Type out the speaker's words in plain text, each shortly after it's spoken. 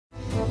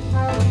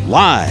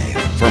Live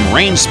from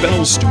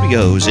Rainspell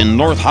Studios in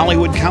North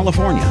Hollywood,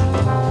 California,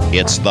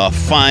 it's the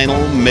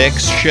Final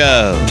Mix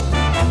Show,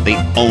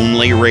 the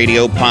only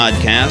radio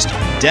podcast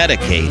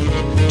dedicated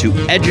to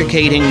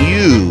educating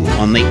you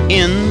on the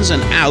ins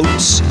and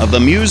outs of the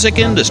music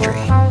industry.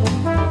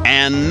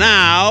 And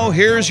now,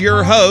 here's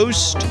your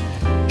host,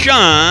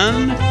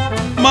 John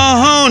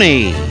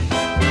Mahoney.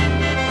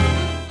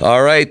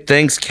 All right,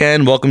 thanks,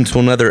 Ken. Welcome to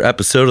another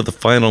episode of The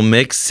Final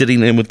Mix.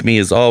 Sitting in with me,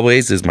 as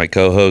always, is my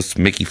co-host,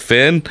 Mickey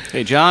Finn.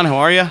 Hey, John, how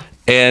are you?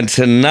 And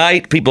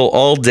tonight, people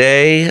all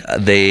day,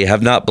 they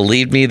have not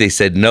believed me. They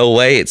said, no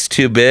way, it's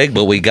too big.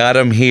 But we got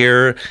him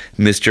here,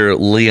 Mr.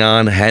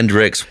 Leon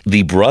Hendrix,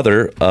 the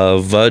brother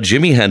of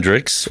Jimi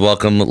Hendrix.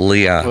 Welcome,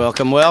 Leon.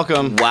 Welcome,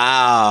 welcome.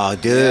 Wow,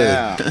 dude.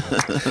 Yeah.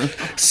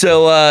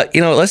 So,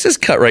 let's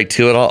just cut right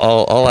to it.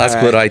 I'll ask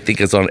what I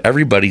think is on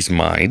everybody's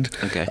mind.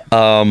 Okay.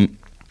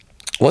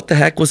 What the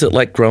heck was it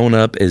like growing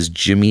up as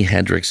Jimi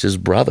Hendrix's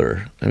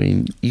brother? I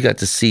mean, you got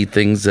to see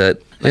things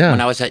that, When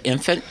I was an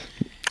infant,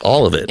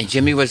 all of it. and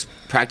Jimmy was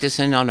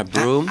practicing on a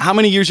broom. How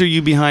many years are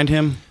you behind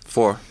him?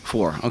 4.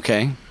 4,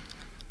 okay.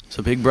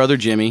 So big brother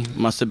Jimmy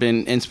must have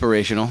been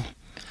inspirational.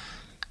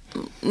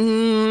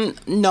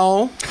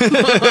 No.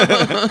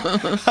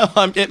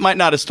 It might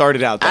not have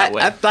started out that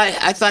way.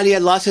 I thought he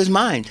had lost his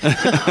mind.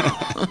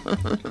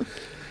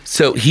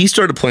 So he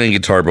started playing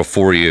guitar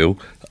before you.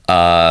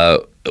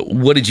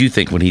 What did you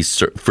think when he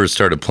first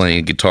started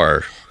playing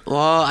guitar?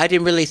 Well, I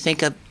didn't really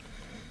think of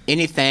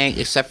anything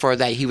except for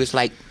that he was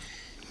like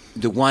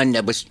the one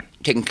that was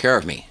taking care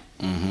of me.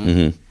 Mm-hmm.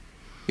 You know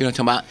what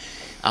I'm talking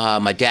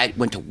about? My dad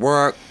went to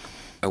work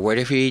or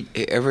whatever he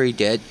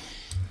did.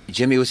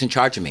 Jimmy was in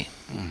charge of me.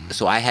 Mm-hmm.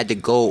 So I had to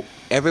go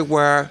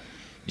everywhere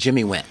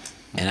Jimmy went.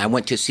 And I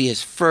went to see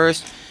his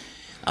first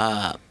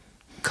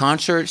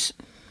concerts.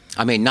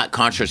 I mean, not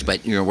concerts,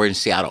 but, we're in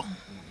Seattle.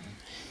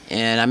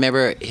 And I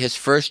remember his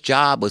first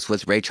job was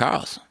with Ray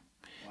Charles.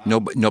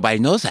 Nobody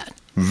knows that.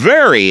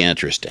 Very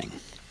interesting.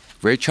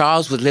 Ray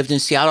Charles lived in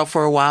Seattle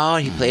for a while.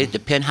 He played at the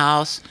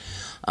Penthouse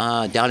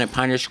down in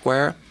Pioneer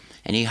Square.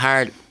 And he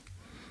hired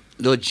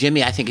little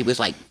Jimmy, I think he was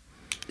like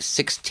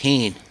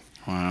 16,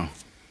 Wow.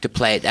 to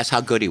play. That's how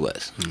good he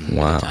was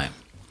Wow. at the time.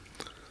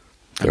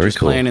 Very Just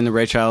cool. playing in the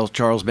Ray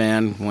Charles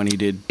band when he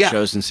did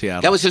shows in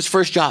Seattle. That was his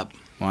first job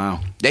Wow.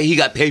 that he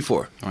got paid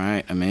for. All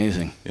right,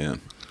 amazing. Yeah.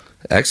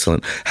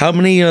 Excellent. How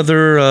many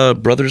other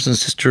brothers and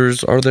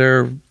sisters are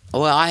there?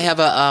 Well, I have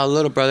a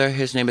little brother.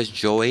 His name is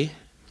Joey.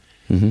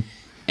 Mm-hmm.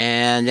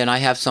 And then I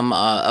have some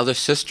other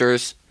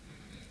sisters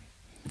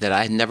that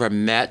I had never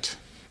met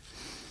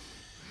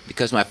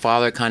because my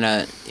father kind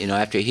of,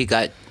 after he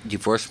got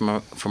divorced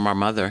from our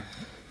mother,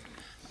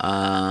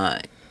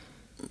 I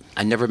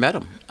never met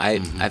him.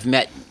 I've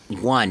met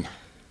one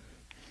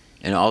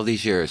in all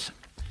these years.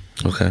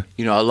 Okay.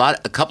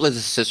 A couple of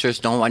the sisters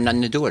don't want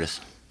nothing to do with us.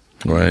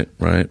 Right.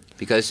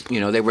 Because,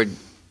 they were,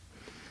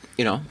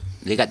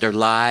 they got their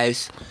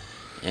lives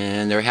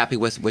and they're happy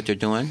with what they're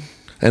doing.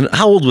 And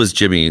how old was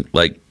Jimmy,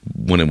 like,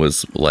 when it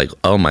was like,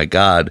 oh, my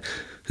God,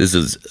 this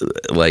is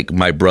like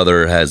my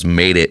brother has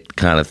made it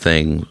kind of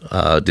thing?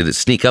 Did it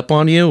sneak up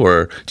on you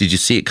or did you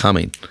see it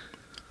coming?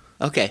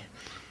 Okay.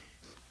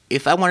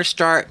 If I want to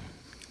start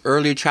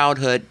early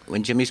childhood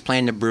when Jimmy's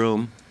playing the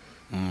broom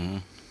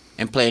and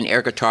playing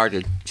air guitar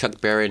to Chuck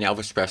Berry and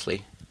Elvis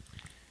Presley,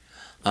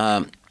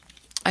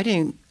 I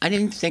didn't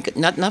think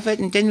nothing of it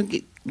and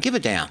didn't give a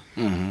damn.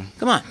 Mm-hmm.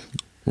 Come on.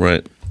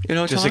 Right.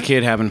 Just a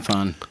kid having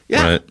fun.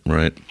 Yeah.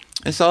 Right.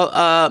 And so,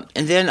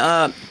 and then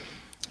I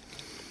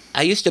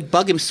used to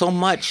bug him so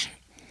much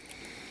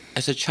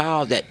as a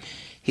child that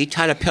he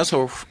tied a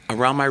pencil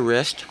around my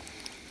wrist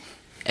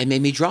and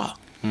made me draw.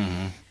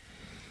 Mm-hmm.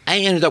 I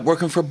ended up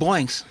working for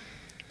Boeing's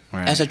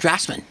as a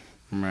draftsman.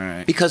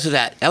 Right. Because of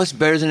that. That was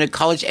better than a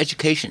college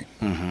education.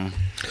 Mm-hmm.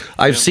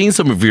 I've seen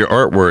some of your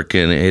artwork,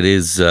 and it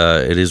is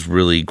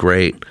really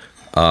great.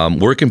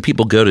 Where can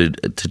people go to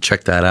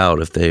check that out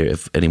if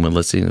anyone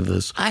listening to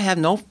this? I have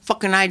no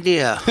fucking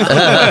idea.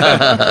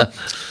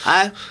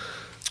 I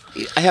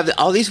have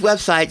all these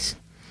websites,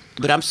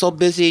 but I'm so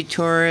busy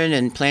touring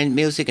and playing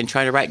music and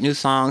trying to write new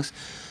songs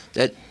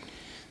that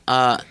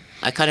I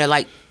kind of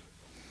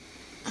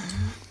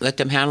let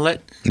them handle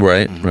it.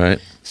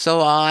 Right.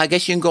 So I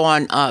guess you can go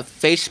on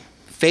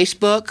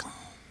Facebook.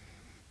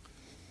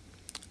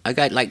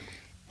 I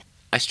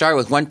started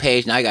with one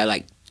page, and I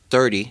got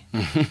 30.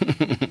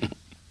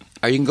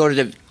 Or you can go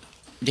to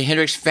the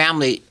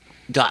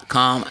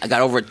HendrixFamily.com. I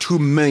got over 2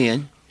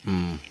 million.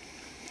 And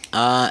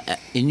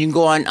you can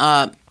go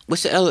on,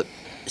 what's the other,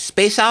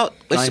 Space Out?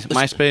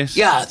 MySpace?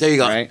 Yeah, there you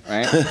go. Right.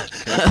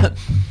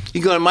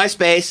 You can go to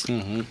MySpace.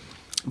 Mm-hmm.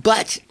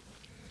 But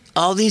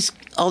all these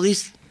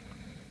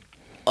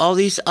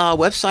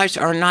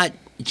websites are not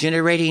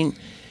generating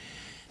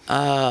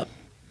the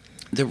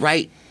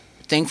right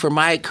thing for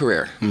my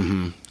career.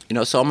 Mm-hmm.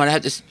 So I'm going to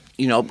have to,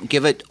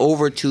 give it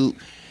over to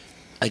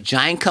a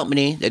giant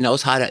company that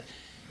knows how to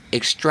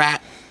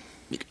extract.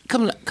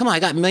 Come on, I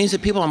got millions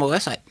of people on my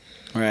website.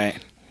 Right.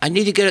 I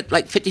need to get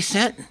it 50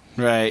 cents.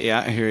 Right,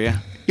 yeah, I hear you.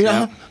 You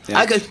know? Yeah.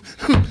 I could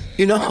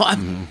You know,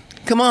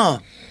 come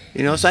on.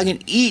 You know, so I can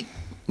eat.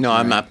 No,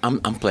 I'm not.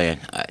 I'm playing.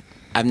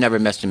 I've never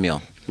missed a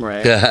meal.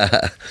 Right.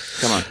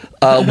 Come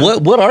on.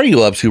 What are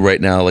you up to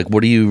right now? Like,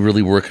 what are you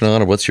really working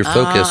on, or what's your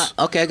focus?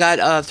 Okay, I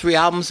got 3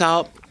 albums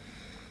out.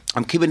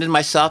 I'm keeping it to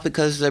myself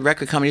because the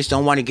record companies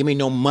don't want to give me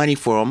no money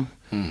for them.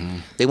 Mm-hmm.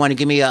 They want to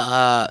give me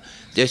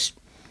this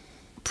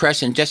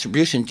press and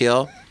distribution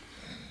deal,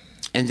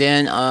 and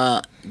then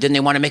they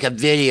want to make a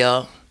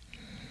video,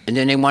 and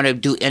then they want to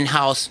do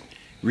in-house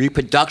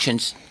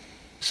reproductions.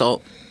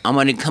 So I'm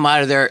going to come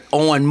out of there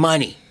owing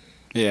money.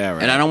 Yeah,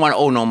 right. And I don't want to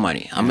owe no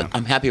money.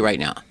 I'm happy right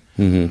now.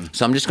 Mm-hmm.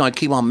 So I'm just going to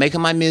keep on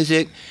making my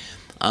music,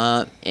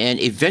 and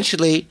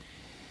eventually,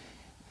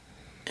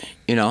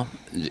 you know,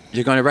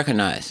 they're going to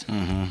recognize.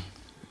 Mm-hmm.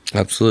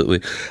 Absolutely.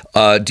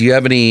 Do you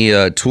have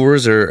any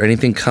tours or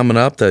anything coming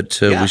up that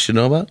we should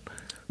know about?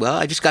 Well,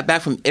 I just got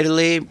back from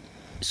Italy,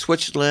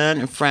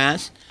 Switzerland, and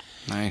France.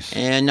 Nice.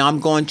 And now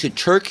I'm going to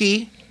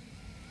Turkey.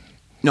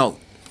 No,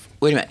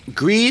 wait a minute.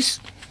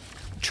 Greece,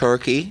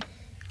 Turkey,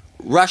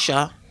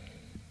 Russia,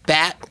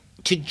 back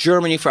to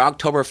Germany for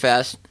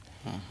Oktoberfest,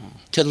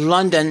 to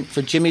London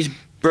for Jimmy's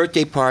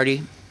birthday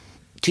party,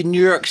 to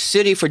New York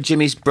City for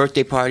Jimmy's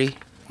birthday party.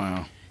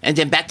 Wow. And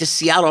then back to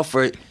Seattle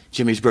for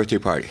Jimmy's birthday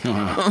party.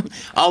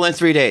 All in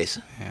 3 days.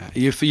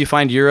 Yeah. You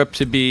find Europe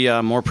to be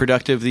more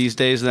productive these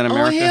days than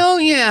America? Oh, hell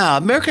yeah.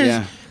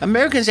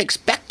 Americans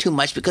expect too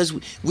much because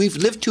we've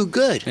lived too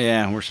good.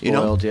 Yeah, we're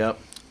spoiled, yep.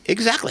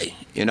 Exactly,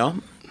 you know.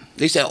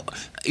 They say,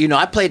 you know,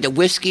 I played the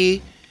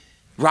Whiskey,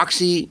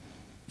 Roxy,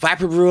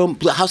 Viper Room,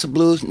 House of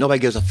Blues. Nobody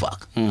gives a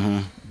fuck.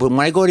 Mm-hmm. But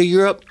when I go to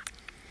Europe,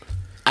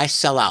 I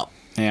sell out.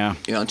 Yeah.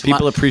 You know,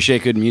 people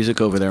appreciate good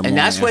music over there more. And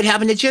that's what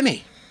happened to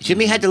Jimmy.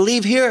 Jimmy had to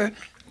leave here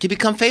to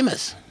become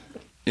famous.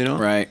 You know?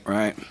 Right.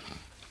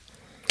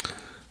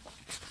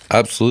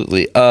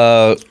 Absolutely.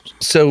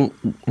 So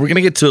we're going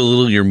to get to a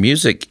little of your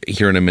music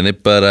here in a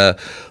minute, but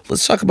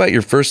let's talk about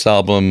your first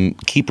album,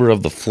 Keeper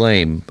of the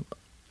Flame.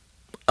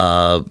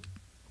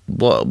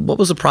 What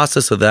was the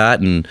process of that,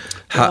 and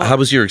how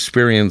was your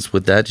experience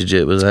with that?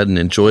 Was that an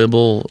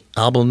enjoyable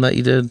album that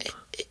you did?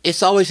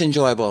 It's always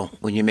enjoyable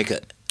when you make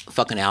a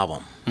fucking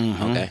album,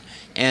 okay?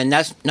 And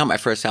that's not my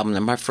first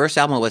album. My first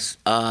album was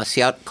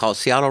called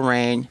Seattle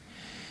Rain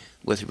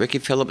with Ricky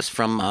Phillips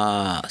from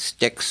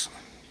Styx,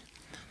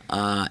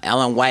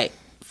 Alan White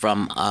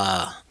from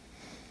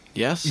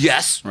Yes.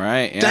 Yes.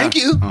 Right. Yeah. Thank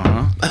you.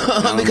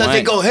 Because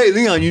they go, hey,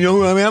 Leon, you know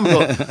who I am? I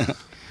go,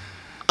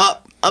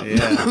 up.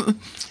 Yeah.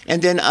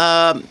 and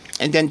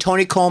then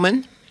Tony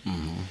Coleman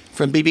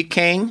from B.B.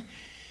 King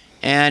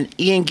and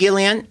Ian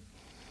Gillian,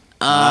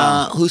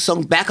 who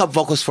sung backup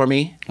vocals for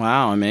me.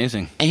 Wow,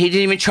 amazing. And he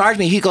didn't even charge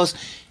me. He goes,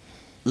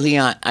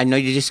 Leon, I know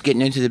you're just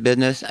getting into the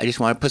business. I just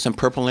want to put some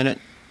purple in it.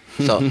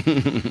 So,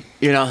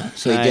 you know,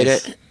 so Nice. he did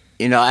it.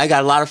 You know, I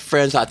got a lot of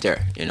friends out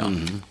there, you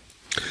know.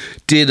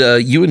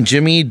 Did you and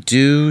Jimmy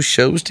do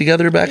shows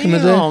together back in the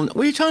day? What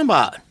are you talking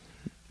about?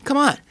 Come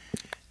on.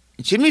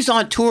 Jimmy's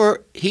on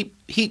tour. He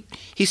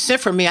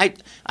sent for me.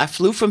 I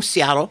flew from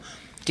Seattle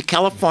to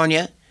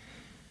California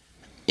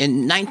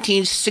in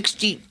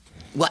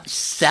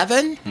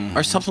 1967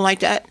 or something like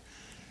that.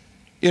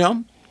 You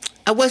know,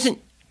 I wasn't,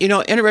 you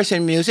know, interested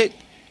in music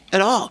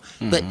at all.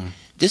 But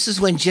this is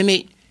when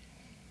Jimmy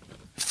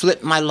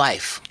flipped my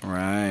life.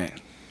 Right.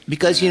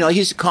 Because, you know, he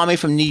used to call me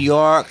from New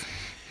York.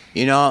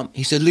 You know,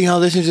 he said,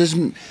 Leon,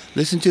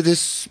 listen to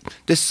this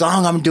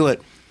song I'm doing.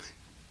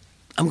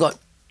 I'm going,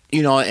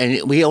 you know,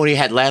 and we only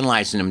had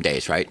landlines in them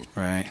days, right?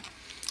 Right.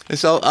 And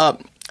so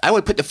I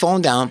would put the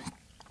phone down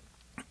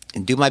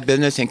and do my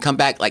business and come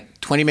back like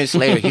 20 minutes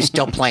later, he's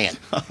still playing.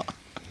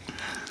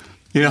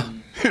 You know?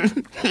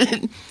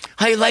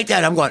 How you like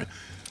that? I'm going,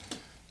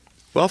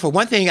 well, for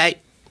one thing, I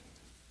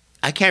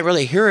can't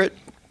really hear it.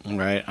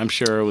 Right. I'm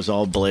sure it was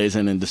all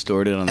blazing and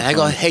distorted on the And I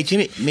go, phone. hey,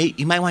 Jimmy,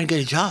 you might want to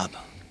get a job.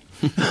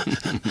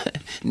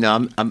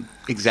 No, I'm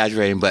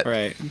exaggerating, but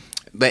Right.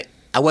 But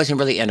I wasn't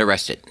really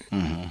interested,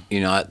 you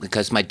know,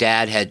 because my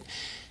dad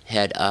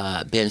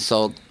had been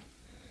so,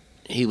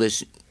 he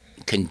was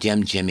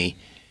condemned Jimmy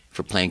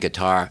for playing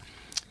guitar,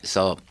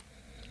 so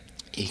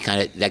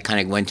that kind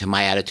of went to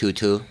my attitude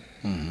too.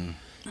 And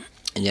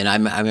then I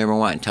remember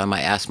one time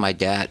I asked my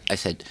dad, I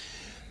said,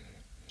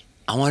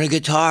 I want a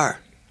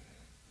guitar.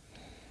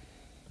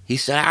 He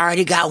said, I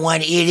already got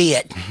one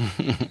idiot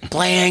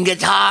playing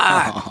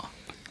guitar.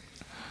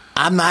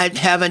 I'm not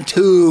having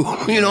two.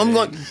 You know, I'm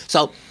going.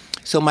 So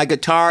my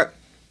guitar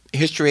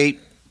history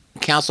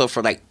canceled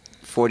for like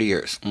 40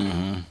 years.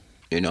 You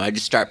know, I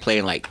just started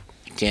playing like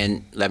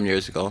 10, 11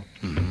 years ago.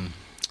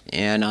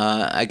 And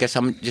I guess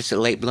I'm just a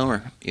late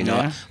bloomer, you know.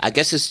 Yeah. I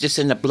guess it's just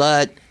in the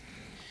blood.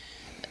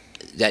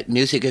 That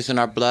music is in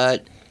our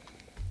blood.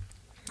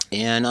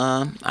 And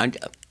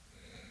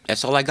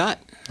that's all I got.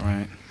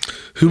 Right.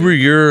 Who were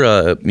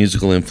your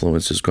musical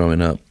influences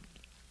growing up?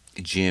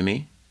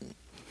 Jimmy.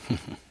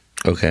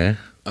 Okay.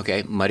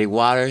 Okay, Muddy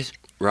Waters,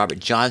 Robert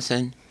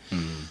Johnson,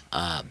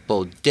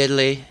 Bo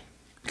Diddley,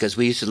 because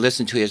we used to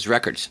listen to his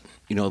records,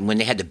 you know, when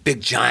they had the big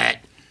giant.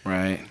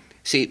 Right.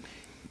 See,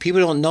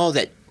 people don't know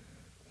that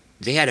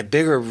they had a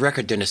bigger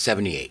record than the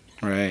 78.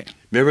 Right.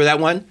 Remember that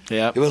one?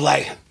 Yeah. It was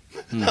like,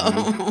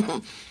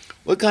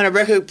 what kind of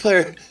record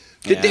player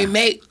did they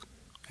make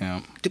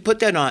to put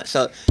that on?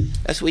 So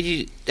that's what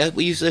you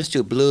used to listen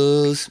to.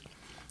 Blues.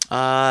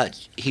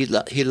 He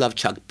loved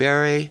Chuck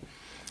Berry.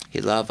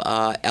 He loved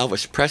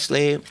Elvis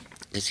Presley.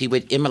 Because he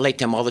would emulate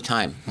them all the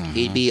time.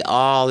 He'd be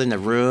all in the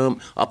room,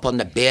 up on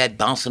the bed,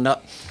 bouncing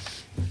up,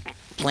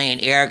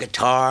 playing air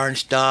guitar and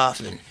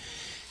stuff.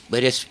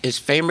 But his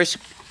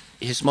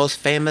most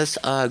famous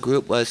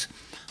group was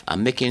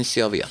Mickey and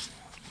Sylvia.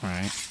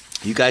 Right.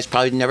 You guys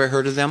probably never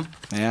heard of them.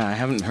 Yeah, I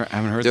haven't heard.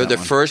 They're that the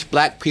one. first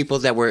black people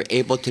that were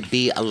able to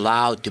be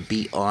allowed to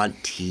be on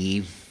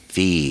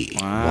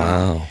TV.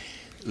 Wow.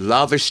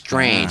 Love is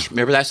Strange.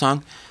 Remember that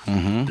song?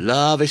 Mm-hmm.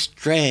 Love is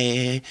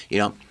strange.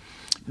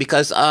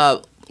 Because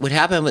what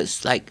happened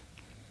was like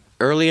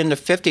early in the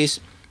 50s,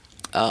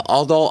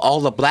 although all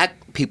the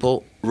black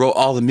people wrote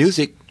all the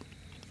music.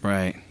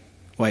 Right.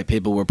 White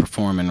people were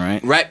performing,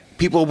 right? Right.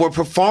 People were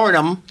performing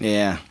them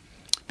Yeah.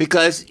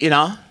 because,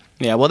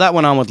 Yeah, well, that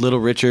went on with Little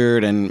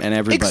Richard and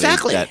everybody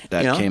exactly. that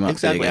came up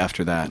big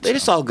after that. But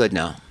it's all good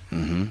now.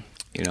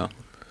 Mm-hmm.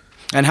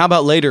 And how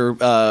about later,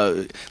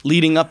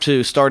 leading up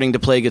to starting to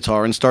play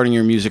guitar and starting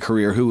your music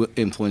career, who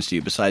influenced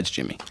you besides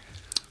Jimmy?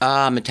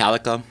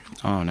 Metallica.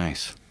 Oh,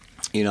 nice.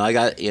 I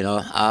got,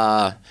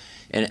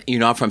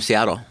 and I'm from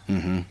Seattle.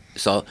 Mm-hmm.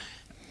 So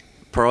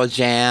Pearl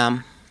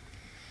Jam,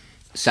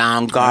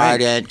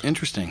 Soundgarden. Right.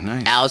 Interesting,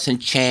 nice. Alice in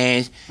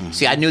Chains. Mm-hmm.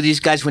 See, I knew these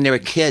guys when they were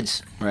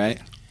kids. Right.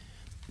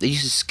 They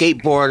used to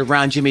skateboard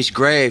around Jimmy's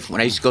grave when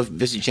I used to go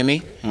visit Jimmy.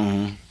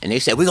 Mm-hmm. And they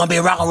said, we're going to be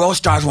rock and roll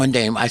stars one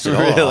day. I said,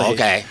 Really?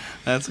 Okay.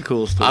 That's a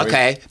cool story.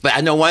 Okay. But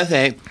I know one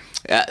thing.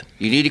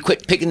 You need to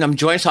quit picking them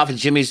joints off of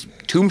Jimmy's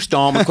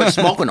tombstone and quit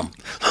smoking them.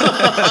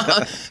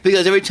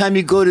 Because every time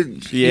you go to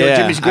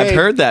Jimmy's grave. I've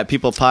heard that.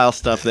 People pile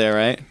stuff there,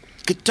 right?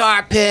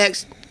 Guitar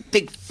picks,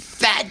 big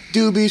fat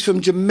doobies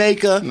from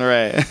Jamaica.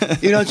 Right.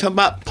 Talking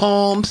about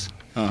poems,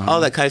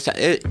 all that kind of stuff.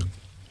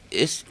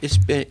 It's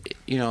been,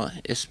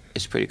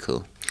 it's pretty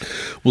cool.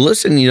 Well,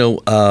 listen, we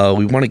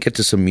want to get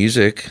to some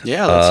music.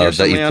 Yeah, let's hear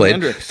some that you Leon played.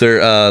 Hendrix.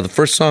 The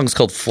first song is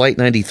called Flight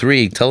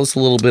 93. Tell us a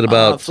little bit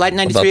about Flight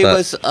 93 about that.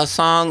 was a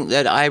song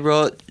that I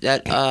wrote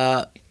that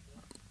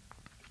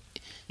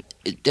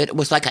that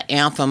was like an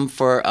anthem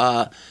for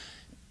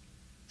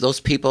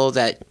those people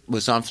that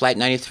was on Flight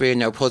 93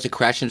 and they were supposed to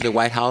crash into the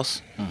White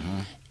House. Mm-hmm.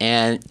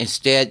 And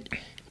instead,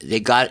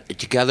 they got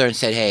together and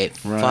said, hey,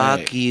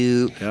 fuck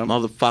you,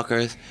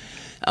 motherfuckers.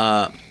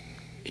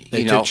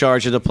 They took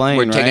charge of the plane,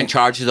 We're right? taking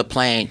charge of the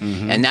plane.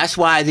 Mm-hmm. And that's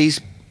why this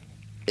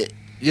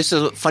is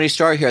a funny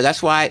story here.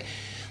 That's why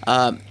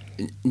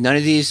none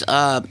of these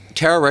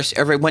terrorists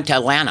ever went to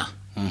Atlanta.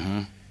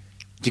 Mm-hmm.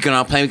 To get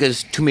on a plane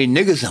because there's too many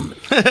niggas in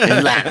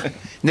Atlanta.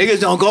 Niggas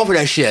don't go for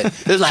that shit.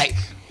 It's like,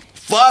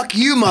 fuck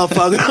you,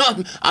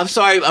 motherfucker. I'm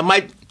sorry, I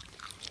might...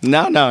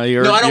 No,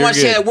 you're No, I don't you're want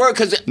to say good. that word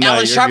because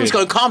Alan Sharp's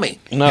going to call me.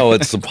 No,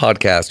 it's a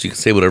podcast. You can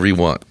say whatever you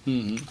want.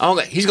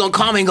 Okay, he's going to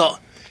call me and go,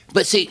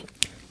 but see,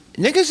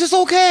 niggas is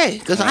okay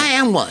because I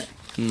am one.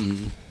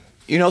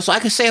 Mm-hmm. So I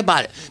can say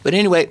about it. But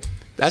anyway,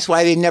 that's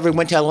why they never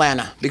went to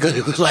Atlanta because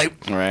it was like...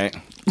 Right.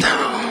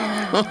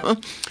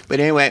 But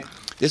anyway,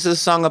 this is a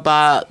song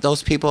about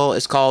those people.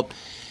 It's called...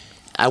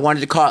 I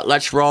wanted to call it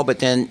Let's Roll, but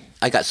then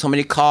I got so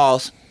many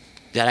calls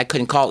that I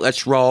couldn't call it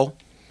Let's Roll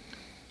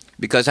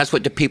because that's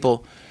what the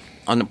people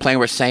on the plane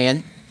were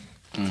saying.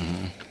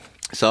 Mm-hmm.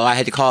 So I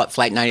had to call it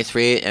Flight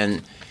 93,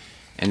 and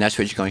that's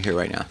what you're going to hear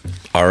right now.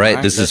 All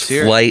right, this is let's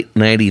hear it. Flight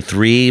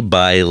 93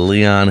 by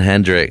Leon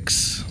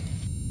Hendrix.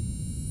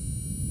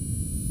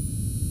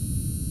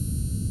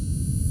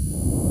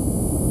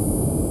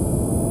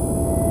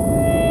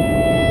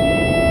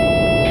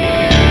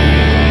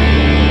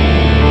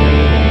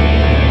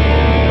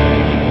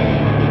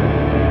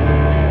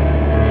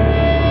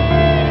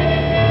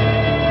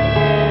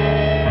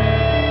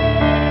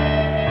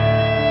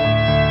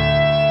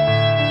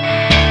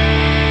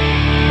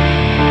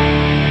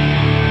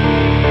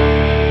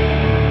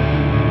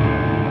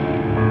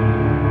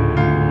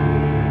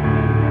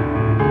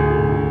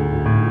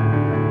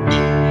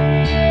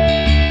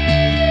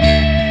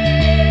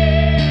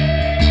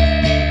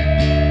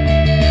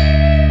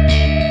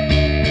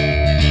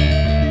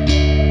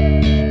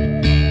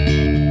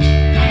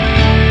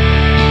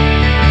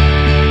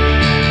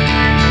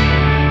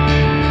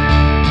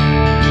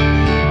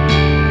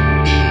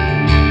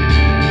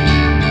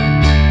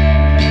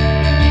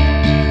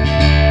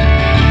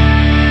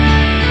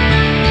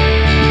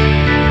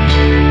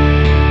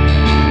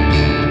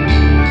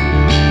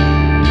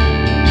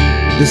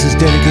 This is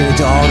dedicated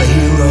to all the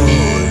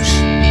heroes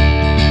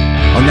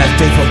on that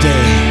fateful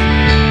day.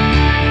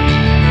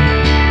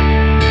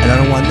 And I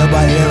don't want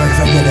nobody to ever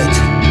forget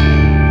it.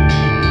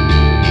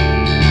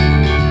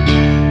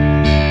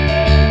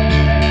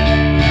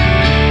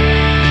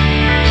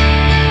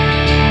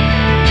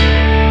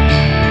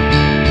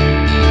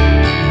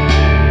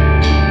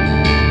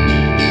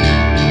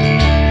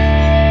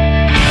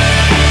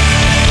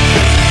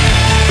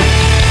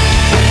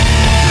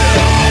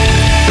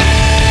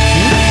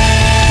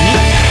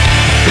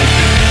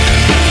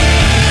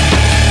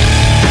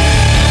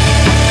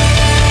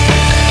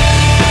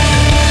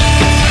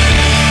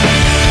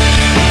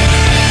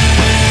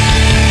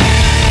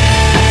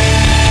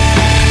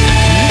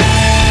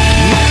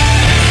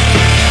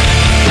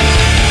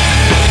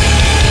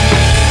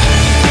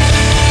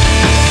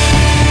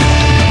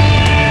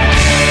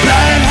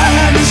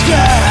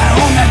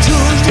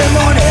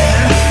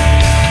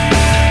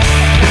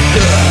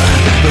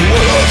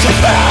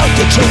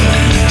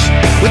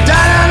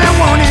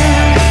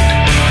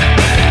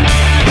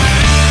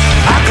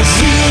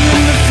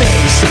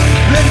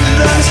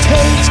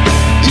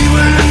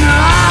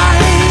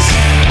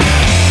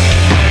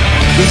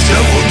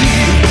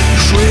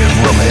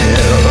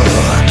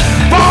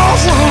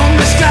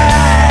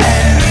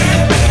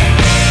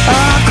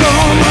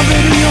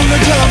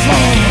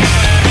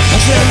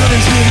 said,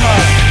 loving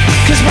sweetheart,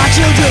 kiss my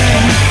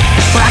children,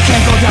 but I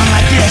can't go down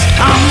like this.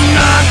 I'm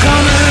not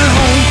coming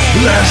home.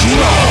 Let's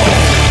roll.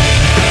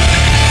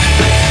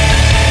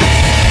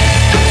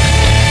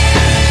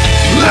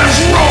 Let's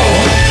roll.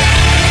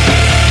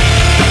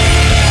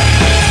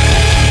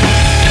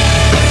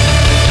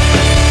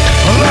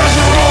 Let's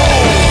roll.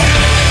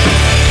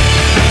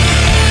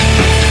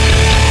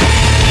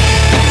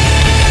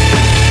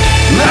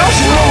 Let's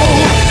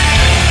roll.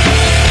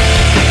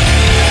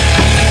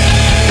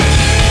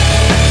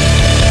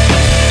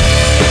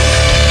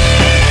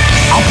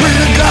 I'll pray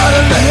to God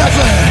in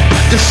heaven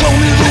to show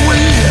me the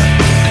way.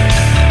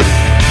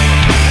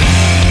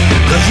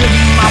 'Cause in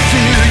my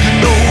fear, you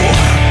know,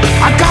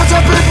 I got to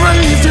be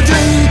brave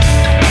today.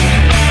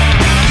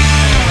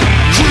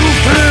 Truth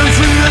and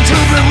freedom to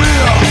be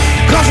real,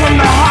 'cause from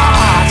the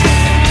heart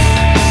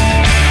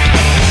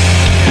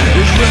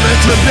is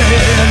willing to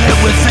bend and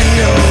we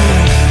fail.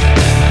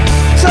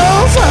 So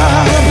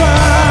far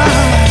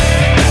apart,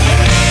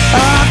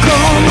 I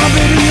call my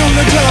baby on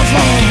the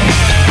telephone.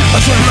 I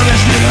said, "Mother,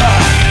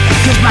 sweetheart,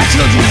 kiss my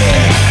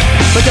children,"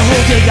 but the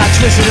whole day got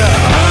twisted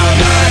up. I'm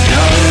not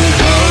going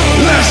home.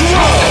 Let's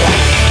roll.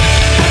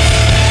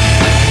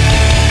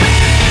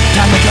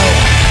 Time to go.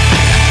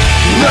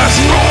 Let's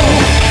roll.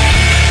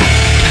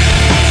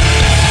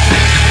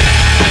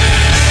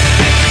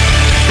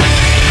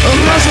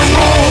 Let's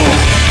roll.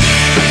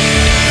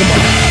 Come on.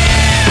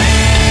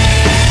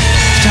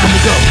 It's time to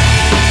go.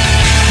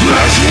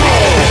 Let's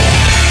roll.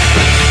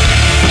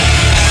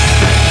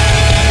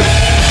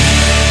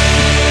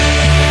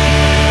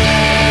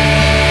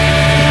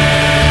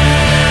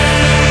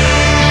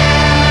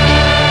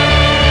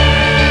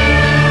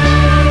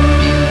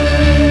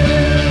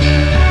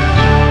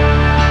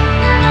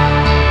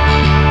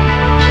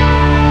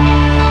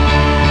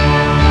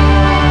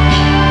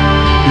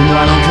 You know,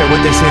 I don't care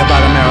what they say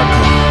about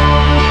America.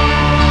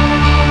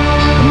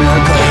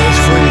 America is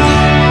free.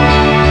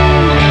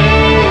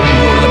 You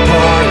go to the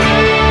park,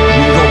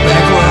 you can go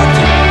bankrupt,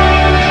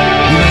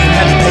 you don't even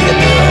have to pay your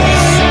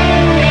bills.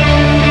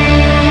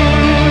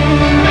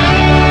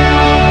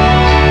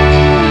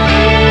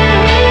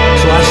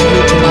 So I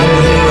salute to my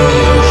new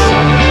heroes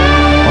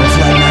on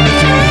Flight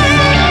 93.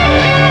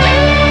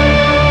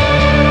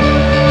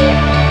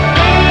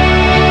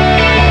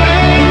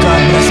 And God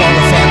bless all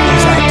the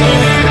families out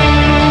there.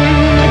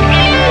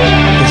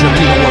 'Cause your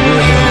people were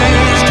real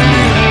heroes to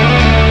me.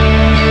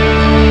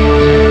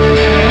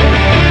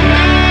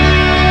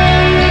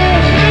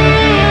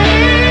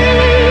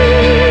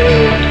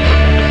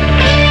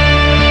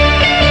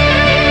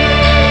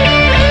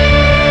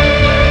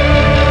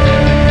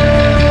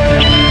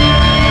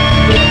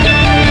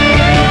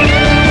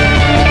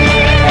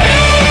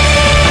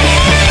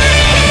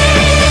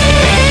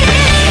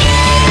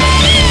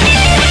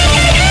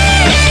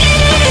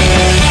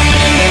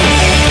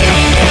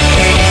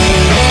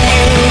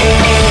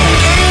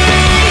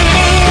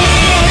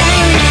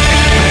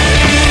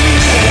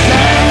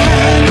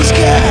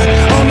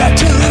 On that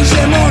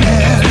Tuesday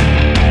morning,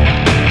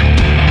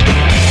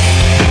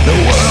 the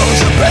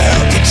world's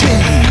about to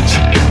change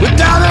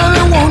without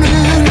any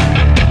warning.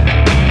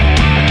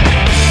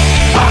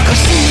 I can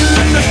see you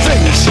in the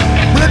face,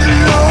 red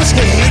rose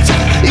hate,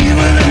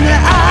 even in the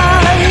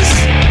eyes.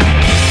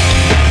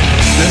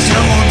 There's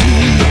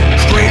melody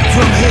straight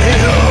from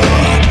hell,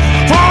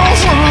 falls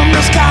from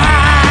the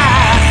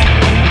sky.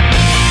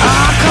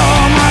 I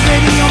call my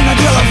baby on the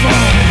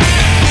telephone.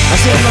 I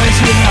said, "Lord,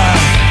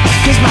 sweetheart,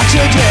 kiss my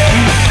children,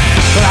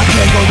 but I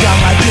can't go down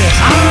like this.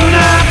 I'm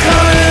not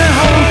coming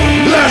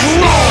home. Let's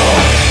roll.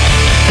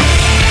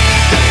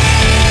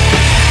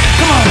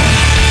 Come on.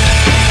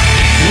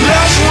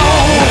 Let's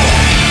roll.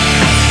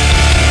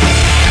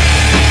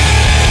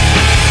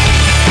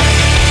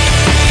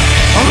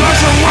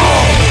 Let's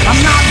roll.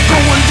 I'm not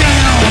going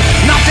down,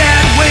 not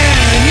that way.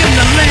 In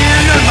the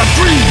land of the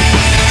free,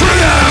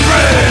 free and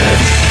brave.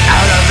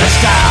 Out of the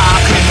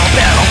sky came a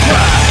battle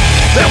cry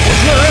that was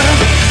heard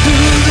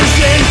through the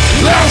day.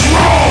 Let's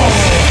roll.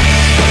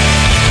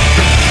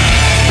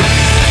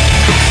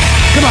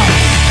 Come on.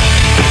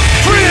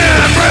 Free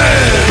and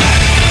brave.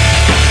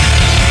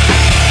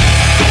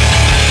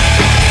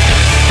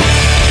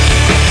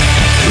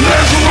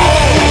 Let's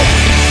roll.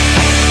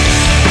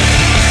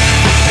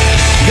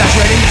 You guys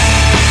ready?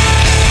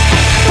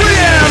 Free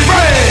and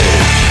brave.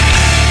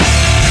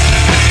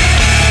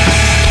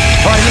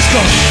 All right, let's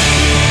go.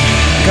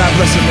 God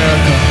bless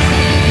America.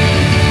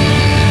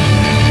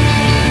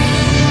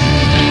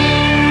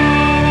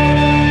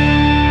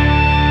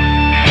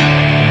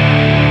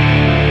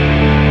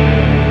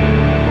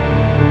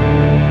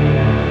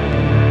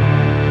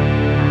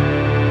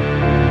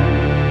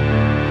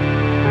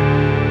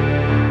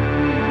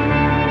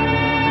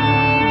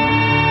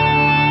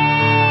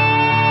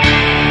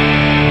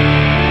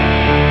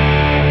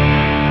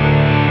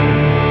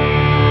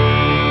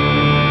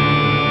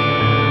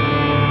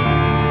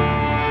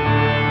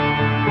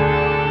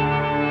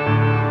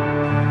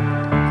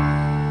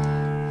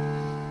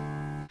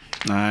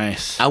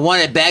 Nice. I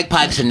wanted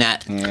bagpipes in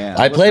that. Yeah.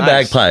 I play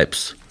Nice.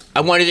 bagpipes.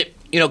 I wanted it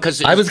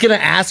because I was going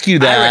to ask you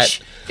that.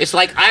 Irish. It's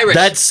like Irish.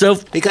 That's so.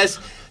 because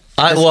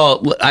I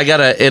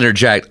gotta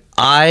interject.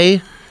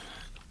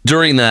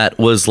 During that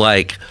was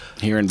like.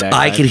 Hearing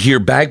bagpipes. I could hear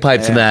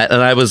bagpipes in that,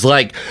 and I was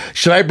like,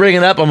 "Should I bring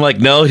it up?" I'm like,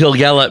 "No, he'll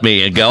yell at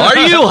me and go, "Are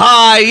you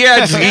high?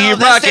 Yeah, you're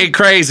fucking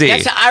crazy."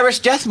 That's the Irish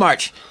Death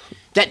March.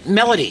 That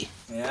melody.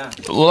 Yeah.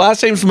 Well,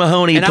 last name's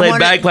Mahoney. He played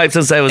bagpipes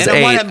since I was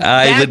 8.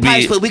 I would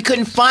be but we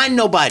couldn't find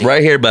nobody.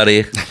 right here,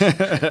 buddy.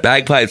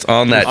 Bagpipes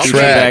on that Okay,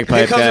 track. bagpipe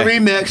Here comes guy. a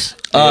remix.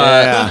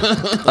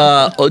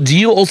 Do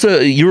you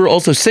were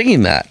also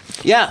singing that?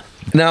 Yeah.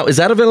 Now, is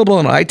that available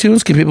on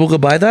iTunes? Can people go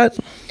buy that?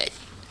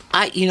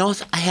 I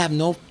have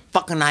no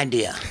fucking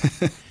idea.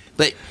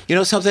 But you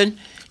know something?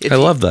 I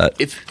love that.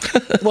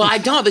 Well, I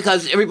don't,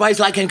 because everybody's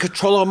like in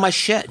control of my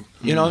shit.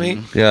 You know what I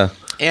mean? Yeah.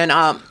 And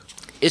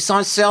it's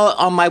on sale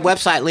on my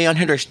website,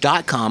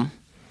 leonhendrix.com.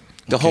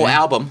 The whole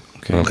album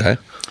Okay.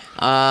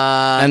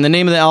 And the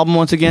name of the album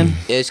once again?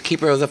 is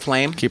Keeper of the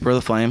Flame. Keeper of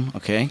the Flame.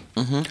 Okay.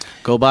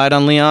 Go buy it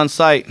on Leon's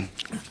site.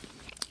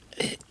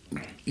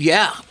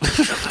 Yeah.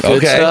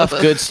 Good stuff.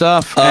 Good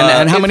stuff.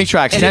 And how many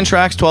tracks? 10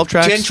 tracks? 12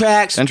 tracks? 10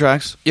 tracks. 10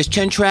 tracks. Just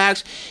 10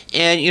 tracks.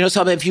 And you know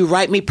something? If you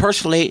write me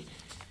personally,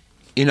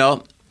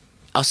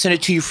 I'll send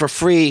it to you for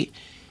free.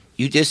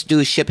 You just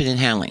do shipping and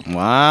handling.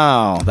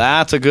 Wow.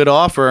 That's a good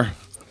offer.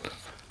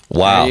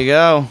 Wow. There you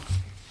go.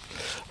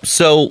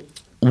 So,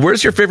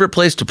 where's your favorite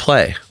place to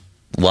play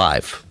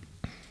live?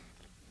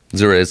 Is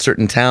there a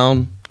certain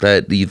town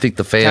that you think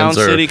the fans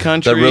Town, are city,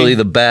 country, that really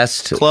the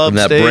best club, and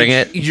that stage. bring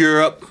it?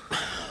 Europe,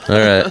 All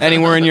right.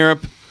 Anywhere in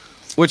Europe?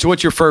 What's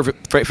your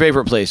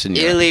favorite place in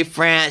Europe? Italy,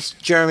 France,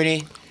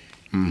 Germany,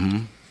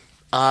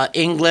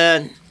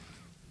 England.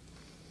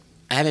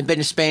 I haven't been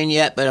to Spain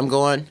yet, but I'm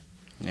going.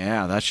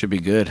 Yeah, that should be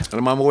good. And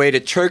I'm on my way to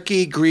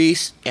Turkey,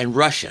 Greece, and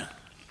Russia.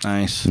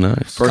 Nice.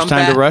 Nice. First Come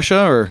time to back.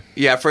 Russia, or?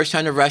 Yeah, first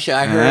time to Russia.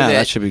 I heard Yeah, that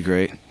that should be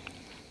great.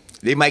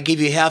 they might give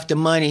you half the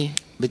money,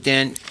 but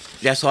then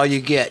that's all you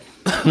get.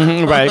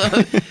 Right.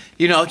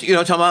 You know what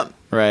I'm talking about?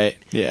 Right.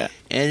 Yeah.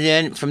 And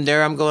then from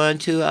there, I'm going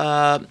to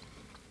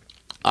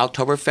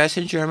Oktoberfest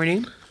in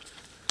Germany,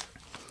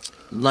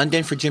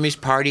 London for Jimmy's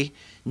party,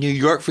 New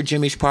York for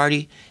Jimmy's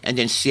party, and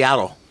then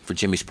Seattle for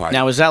Jimmy's party.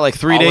 Now, is that like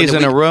 3 All in days the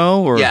in a week.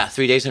 row, or? Yeah,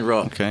 3 days in a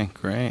row. Okay,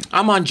 great.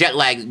 I'm on jet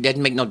lag.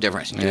 Doesn't make no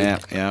difference, dude. Yeah,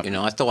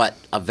 yeah. I throw a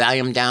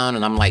Valium down,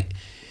 and I'm like,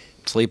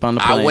 Sleep on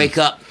the plane. I wake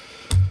up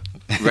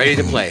ready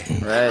to play.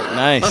 Right.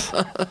 Nice.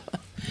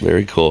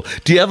 Very cool.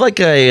 Do you have like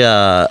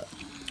a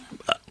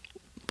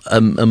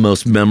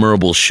most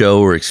memorable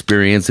show or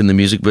experience in the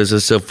music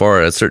business so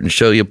far? A certain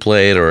show you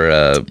played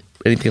or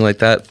anything like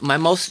that?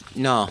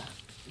 No,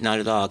 not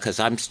at all, because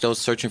I'm still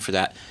searching for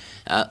that.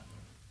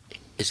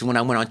 It's when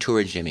I went on tour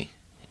with Jimmy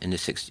in the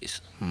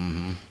 60s.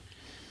 Mm-hmm.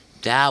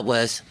 That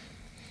was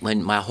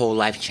when my whole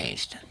life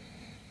changed.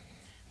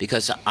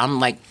 Because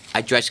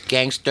I dress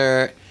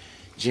gangster,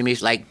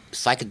 Jimmy's like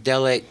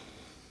psychedelic,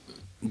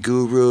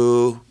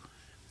 guru,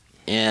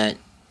 and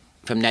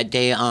from that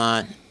day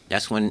on,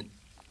 that's when,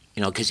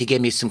 because he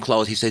gave me some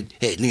clothes. He said,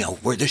 "Hey, Leo,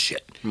 wear this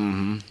shit.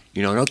 Mm-hmm.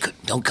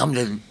 Don't come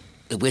to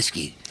the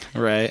whiskey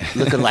Right.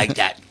 looking like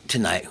that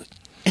tonight."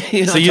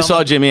 So you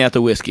saw Jimmy at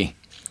the Whiskey?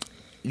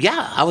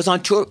 Yeah, I was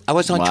on tour. I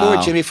was on tour Wow.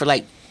 with Jimmy for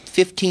like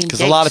 15 days.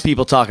 Because a lot of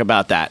people talk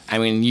about that. I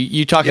mean,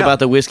 you talk Yeah. about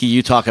the Whiskey,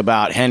 you talk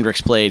about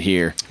Hendrix played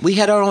here. We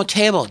had our own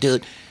table,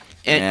 dude.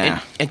 Yeah.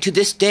 And to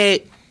this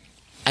day,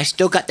 I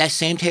still got that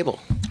same table.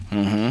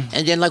 Mm-hmm.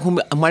 And then like when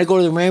I go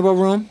to the Rainbow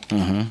Room,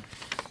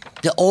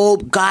 the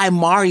old guy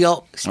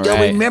Mario still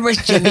Right. remembers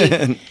Jimmy.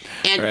 And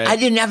Right. I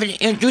didn't have to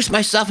introduce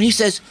myself, and he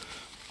says,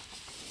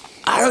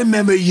 "I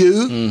remember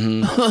you." You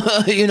know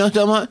what I'm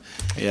talking about?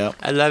 Yep.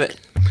 I love it.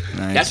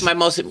 Nice. That's my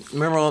most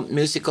memorable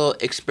musical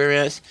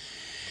experience,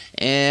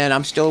 and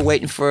I'm still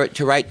waiting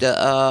to write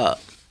the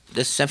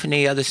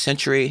symphony of the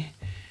century.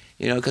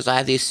 Because I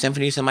have these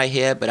symphonies in my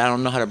head, but I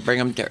don't know how to bring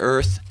them to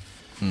earth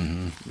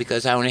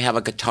because I only have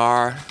a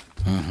guitar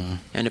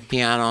and a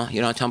piano.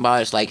 You know what I'm talking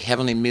about? It's like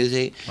heavenly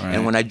music. Right.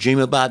 And when I dream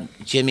about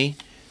Jimmy,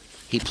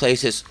 he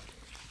plays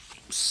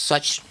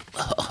such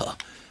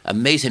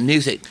amazing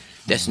music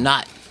that's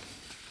not.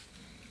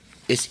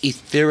 It's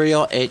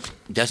ethereal. It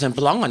doesn't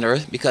belong on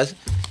earth because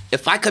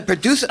if I could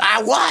produce it,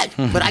 I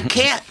would, but I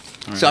can't.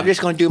 So I'm just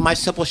going to do my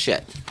simple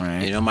shit.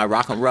 Right. My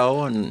rock and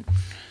roll and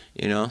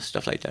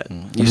stuff like that.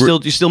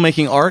 You still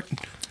making art?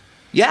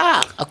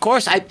 Yeah, of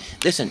course.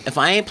 Listen. If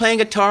I ain't playing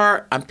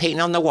guitar, I'm painting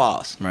on the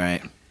walls.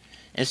 Right.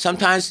 And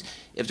sometimes,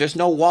 if there's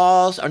no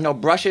walls or no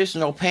brushes,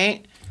 no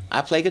paint,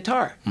 I play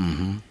guitar.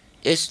 Mm-hmm.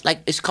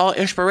 It's called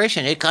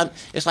inspiration.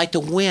 It's like the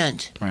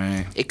wind.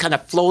 Right. It kind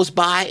of flows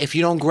by. If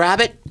you don't grab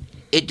it,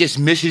 it just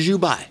misses you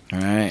by.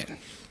 Right.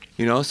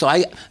 So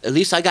at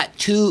least I got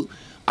two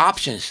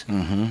options.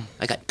 Mm-hmm.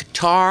 I got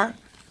guitar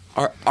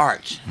or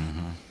art.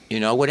 Mm-hmm.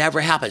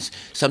 Whatever happens.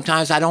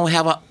 Sometimes I don't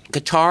have a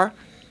guitar,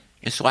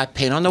 and so I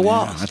paint on the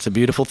walls. That's a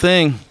beautiful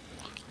thing.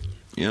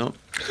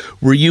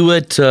 Were you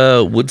at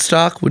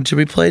Woodstock when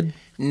Jimmy played?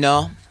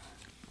 No.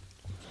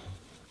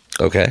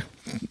 Okay.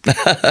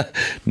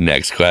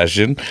 Next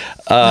question.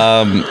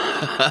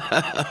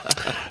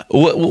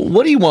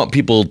 What do you want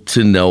people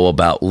to know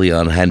about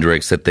Leon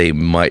Hendrix that they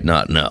might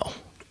not know?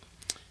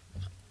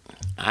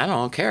 I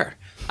don't care.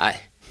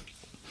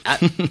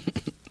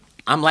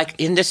 I'm like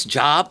in this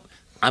job.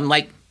 I'm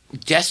like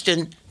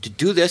destined to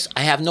do this.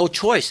 I have no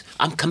choice.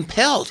 I'm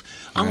compelled.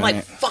 I'm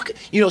like, fuck it.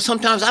 You know,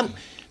 sometimes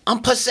I'm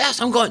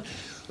possessed. I'm going,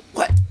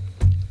 what?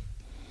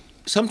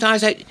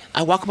 Sometimes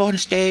I walk up on the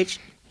stage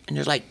and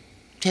there's like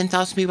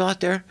 10,000 people out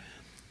there.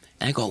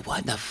 And I go,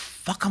 what the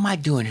fuck am I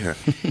doing here?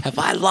 Have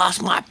I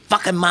lost my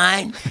fucking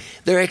mind?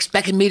 They're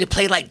expecting me to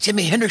play like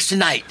Jimi Hendrix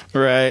tonight.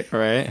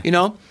 Right. You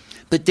know?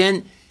 But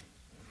then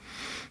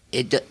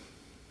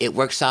it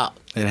works out.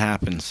 It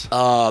happens.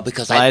 Oh,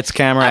 because Lights,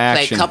 camera, I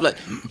play action. a couple of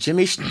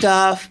Jimmy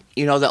stuff,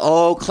 you know, the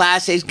old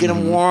classics, get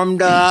them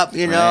warmed up,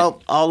 you know,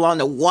 all on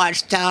the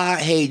Watchtower.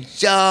 Hey,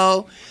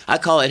 Joe. I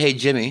call it Hey,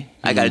 Jimmy.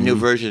 I got a new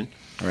version.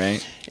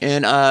 Right.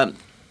 And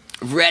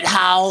Red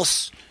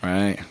House.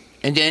 Right.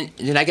 And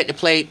then I get to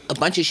play a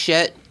bunch of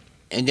shit,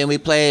 and then we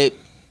play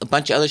a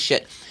bunch of other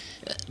shit.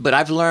 But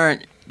I've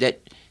learned that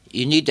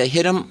you need to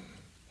hit them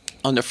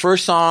on the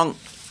first song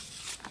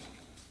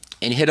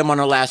and hit them on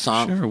the last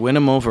song. Sure, win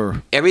them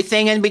over.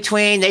 Everything in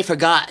between, they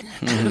forgot.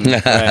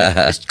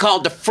 It's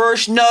called the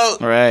first note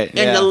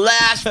and the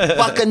last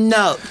fucking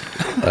note.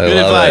 Good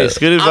advice.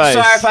 Good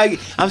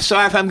advice. I'm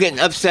sorry if I'm getting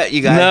upset,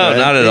 you guys. No,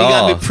 not at all. You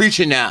got me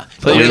preaching now.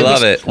 We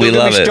love it. We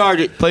love it.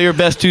 Started. Play your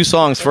best 2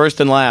 songs,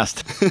 first and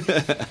last.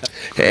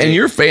 And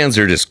your fans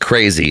are just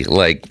crazy,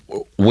 like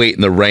wait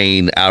in the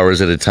rain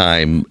hours at a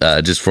time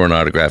just for an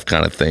autograph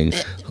kind of thing.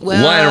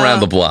 Lying around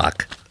the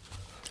block.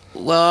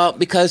 Well,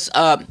 because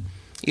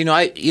you know,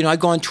 I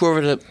go on tour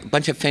with a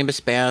bunch of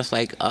famous bands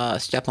like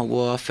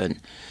Steppenwolf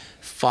and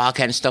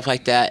Foghat and stuff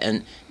like that,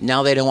 and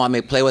now they don't want me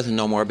to play with them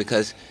no more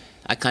because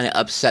I kind of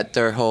upset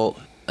their whole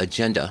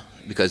agenda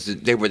because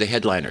they were the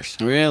headliners.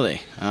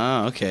 Really?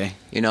 Oh, okay.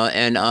 You know,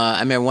 and I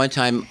remember one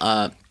time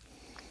I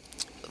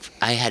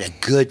had a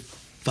good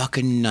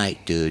fucking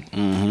night, dude.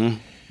 Mm-hmm.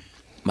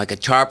 My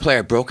guitar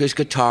player broke his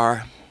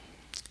guitar,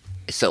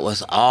 so it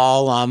was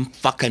all on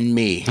fucking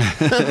me.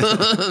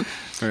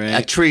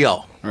 A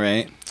trio.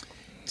 Right.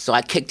 So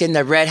I kicked in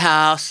the Red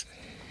House.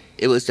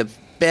 It was the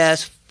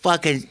best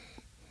fucking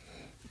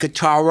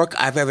guitar work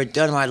I've ever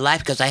done in my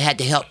life because I had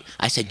to help.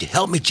 I said,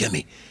 help me,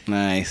 Jimmy.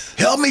 Nice.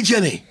 Help me,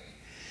 Jimmy.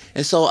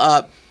 And so,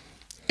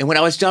 and when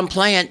I was done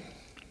playing,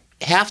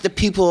 half the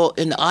people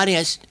in the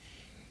audience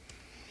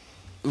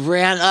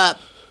ran up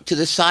to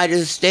the side of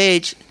the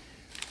stage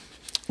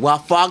while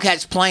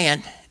Foghat's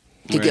playing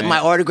to get my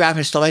autograph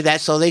and stuff like that.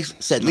 So they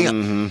said,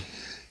 Leon,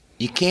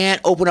 you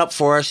can't open up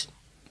for us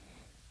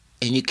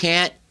and you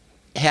can't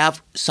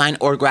have signed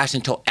autographs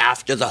until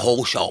after the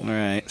whole show. All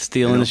right.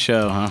 Stealing the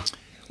show, huh?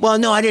 Well,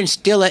 no, I didn't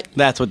steal it.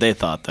 That's what they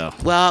thought, though.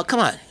 Well, come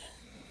on.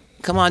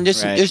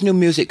 There's new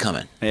music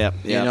coming. Yep.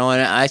 You know,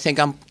 and I think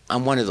I'm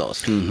one of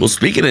those. Well,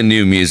 speaking of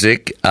new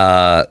music,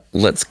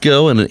 let's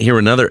go and hear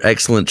another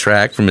excellent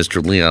track from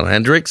Mr. Leon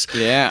Hendrix.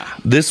 Yeah.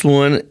 This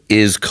one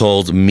is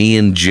called Me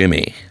and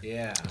Jimmy.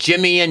 Yeah.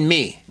 Jimmy and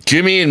Me.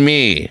 Jimmy and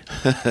Me.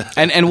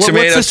 And what's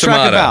this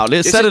track about?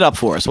 Set it up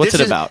for us. What's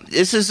it about?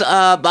 This is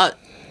about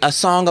a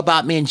song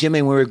about me and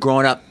Jimmy when we were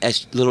growing up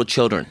as little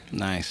children.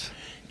 Nice.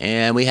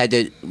 And we had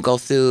to go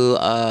through,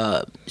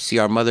 see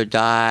our mother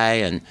die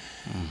and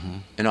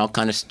all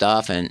kind of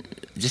stuff. And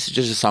this is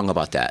just a song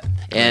about that.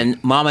 And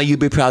Mama, You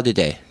Be Proud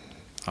Today.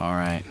 All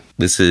right.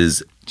 This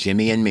is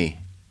Jimmy and Me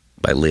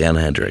by Leon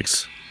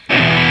Hendrix.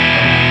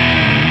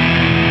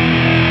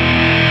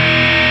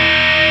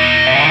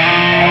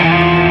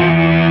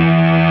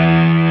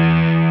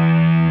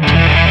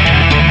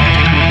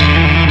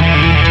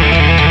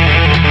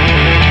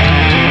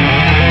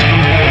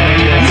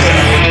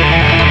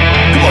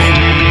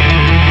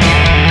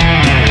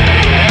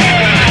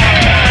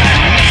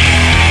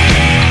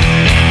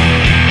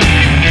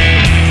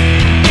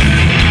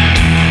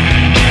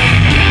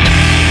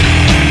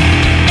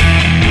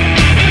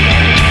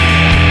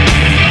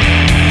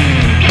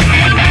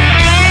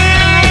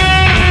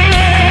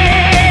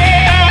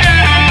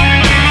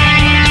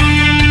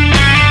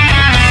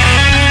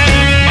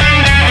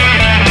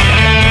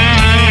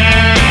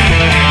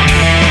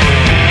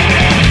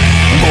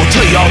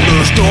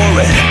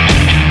 Story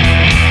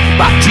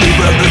about 2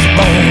 brothers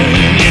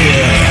born,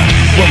 yeah.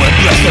 Woman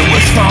blessed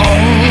with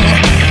song,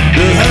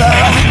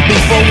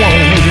 before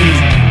one.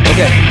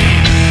 Okay.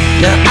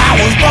 Now I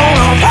was born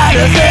on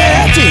Friday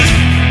 30th,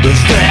 the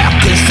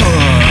second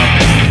son.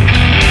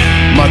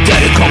 My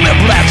daddy called me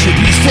black sheep,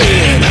 he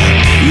said,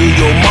 you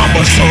your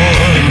mama's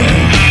son.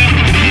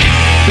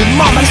 His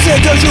mama said,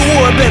 don't you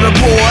worry, baby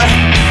boy,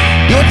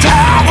 your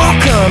time will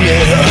come,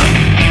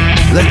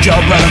 yeah. Let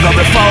your brother go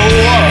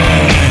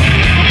before.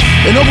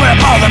 And open up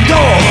all them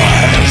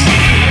doors.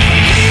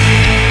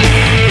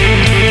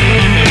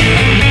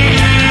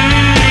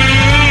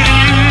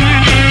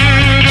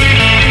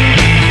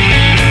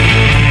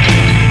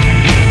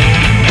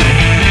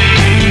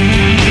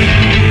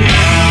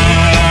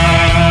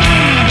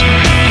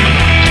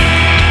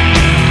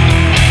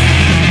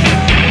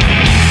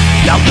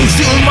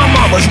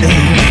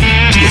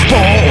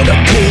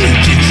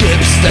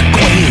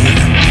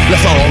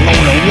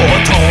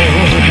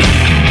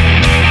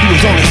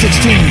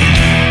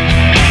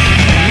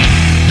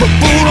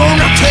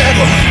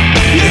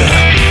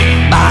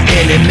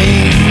 any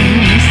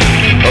means.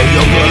 Oh,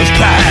 your girl's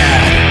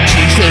pride.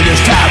 She said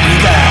it's time we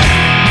got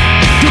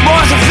two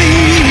boys to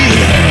feed.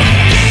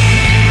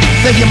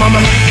 Thank you, mama.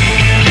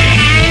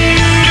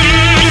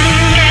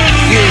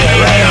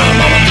 Yeah, right on,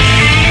 mama.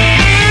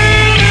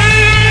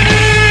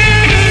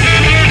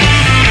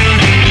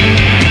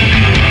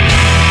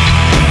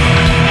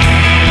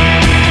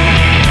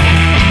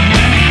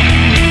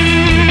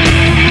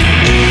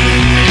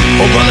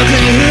 Oh, brother,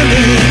 can you hear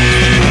me?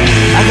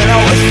 I can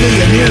always feel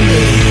you near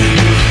me.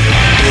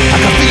 I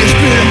can feel your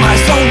spirit in my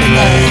soul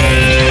tonight.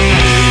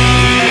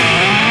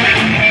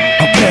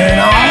 I'm carrying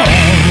on.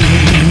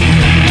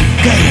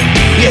 Okay,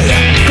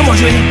 yeah. Come on,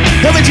 Jimmy.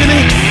 Help me,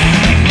 Jimmy.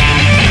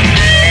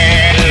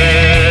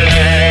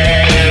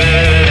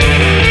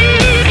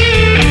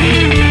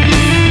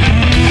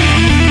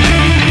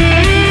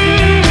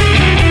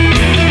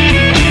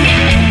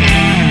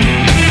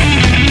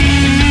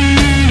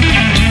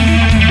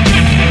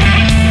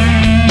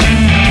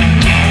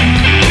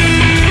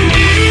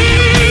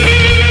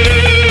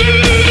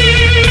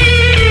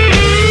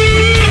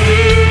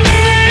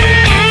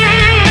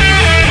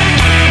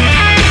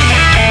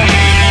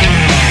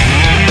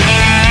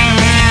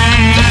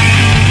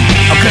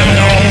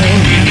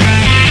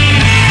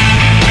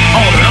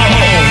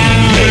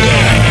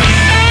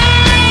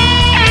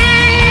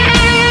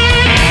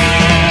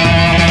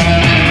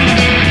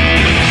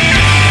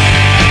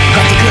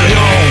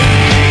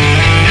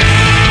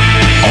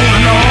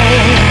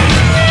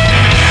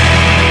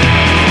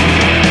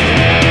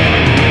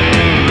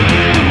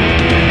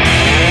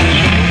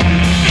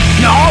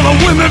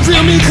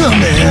 Feel me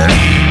coming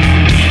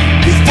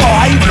before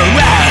I even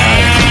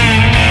arrive.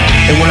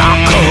 And when I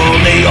come,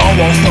 they all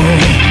want some.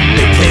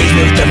 They please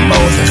with the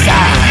most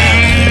inside.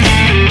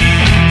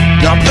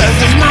 Now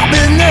business my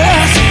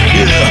business,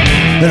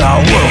 yeah. And I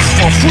work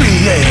for free,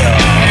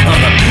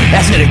 yeah.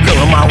 That's it,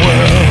 girl in my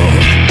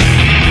world.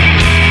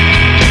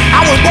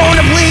 I was born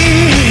to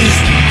please.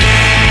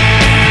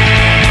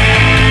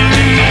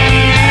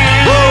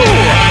 Woo!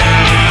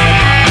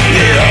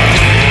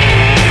 Yeah.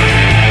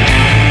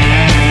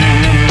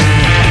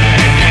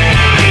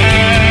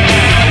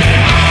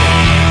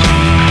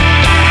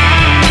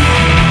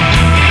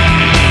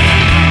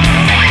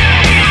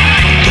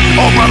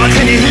 Oh, brother,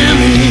 can you hear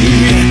me?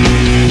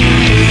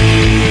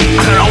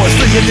 I can always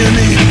feel you near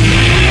me.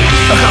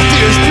 I can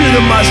feel the spirit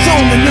of my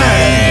soul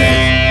tonight.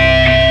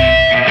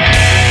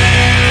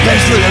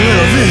 Thanks for the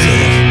little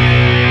visit.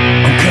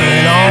 I'm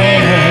carrying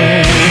on.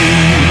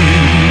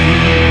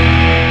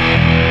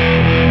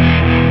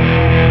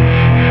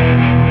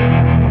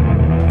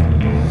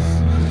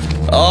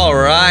 All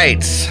right.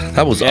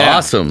 That was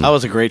awesome. That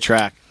was a great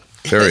track.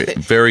 Very,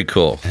 very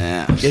cool.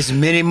 Yeah. There's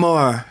many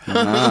more.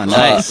 Ah,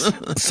 nice.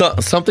 So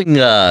something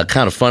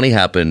kind of funny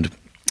happened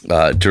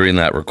during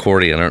that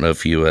recording. I don't know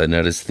if you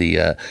noticed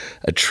the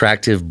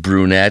attractive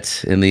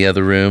brunette in the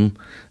other room.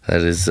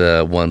 That is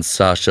one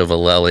Sasha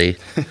Valelli.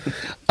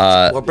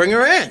 Well, bring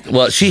her in.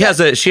 Well, she has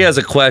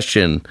a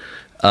question.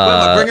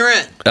 Well, bring her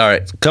in. All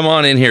right, come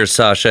on in here,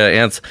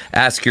 Sasha.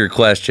 Ask your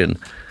question.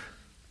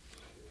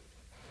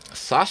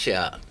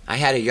 Sasha. I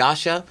had a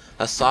Yasha,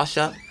 a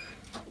Sasha.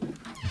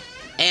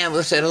 And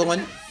what's that other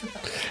one?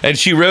 And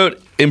she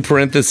wrote in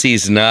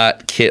parentheses,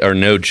 not kid or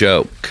no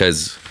joke,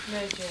 because. No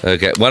joke.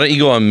 Okay, why don't you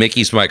go on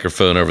Mickey's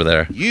microphone over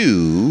there?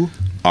 You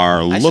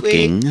are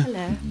looking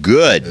Hello.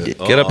 good.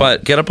 Get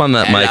up on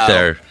that mic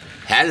there.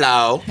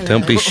 Hello.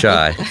 Don't be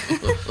shy.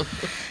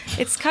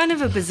 It's kind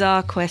of a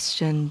bizarre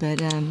question, but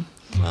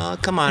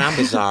Come on, I'm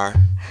bizarre.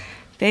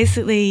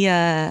 basically,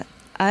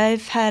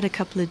 I've had a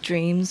couple of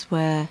dreams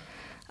where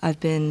I've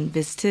been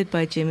visited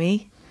by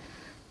Jimmy.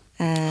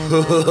 And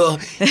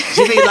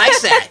Jimmy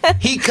likes that.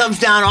 He comes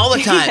down all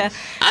the time.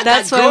 yeah,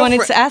 that's why I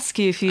wanted to ask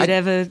you if you'd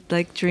ever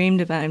dreamed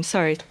about him.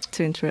 Sorry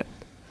to interrupt.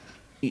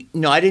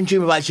 No, I didn't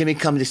dream about Jimmy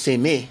coming to see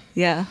me.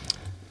 Yeah.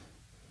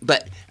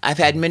 But I've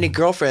had many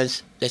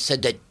girlfriends that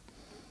said that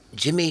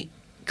Jimmy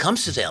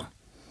comes to them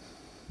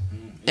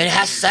and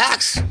has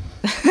sex.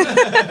 You know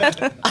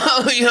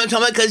what I'm talking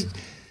about? Because,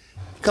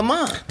 come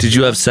on. Did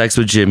you have sex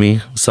with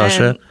Jimmy,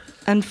 Sasha?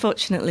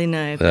 Unfortunately,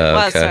 no. okay.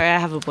 Well, sorry, I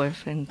have a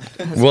boyfriend.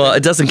 Well,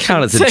 it doesn't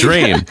count. It's a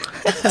dream.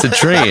 It's a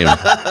dream.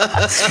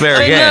 It's fair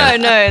But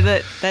game.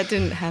 no, that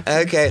didn't happen.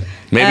 Okay.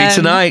 Maybe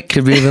tonight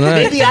could be the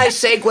night. Maybe I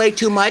segue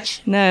too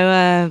much.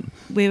 No,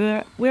 we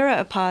were at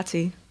a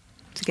party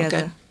together.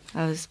 Okay.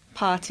 I was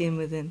partying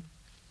with him.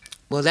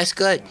 Well, that's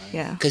good.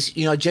 Yeah. Because,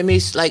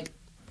 Jimmy's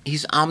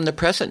he's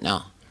omnipresent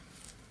now.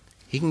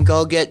 He can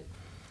go get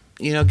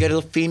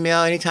a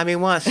female anytime he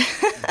wants.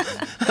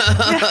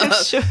 Yeah,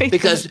 I'm sure he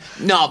Because, did.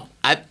 no,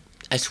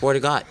 I swear to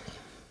God,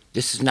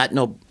 this is not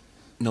no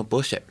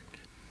bullshit.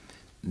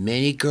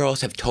 Many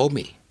girls have told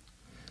me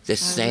the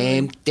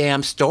same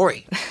damn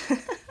story.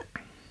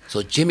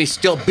 So Jimmy's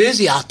still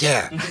busy out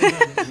there.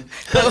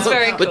 That's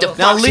very cool. But the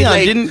Now, foxy Leon,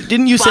 lady-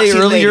 didn't you say foxy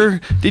earlier?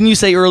 lady. Didn't you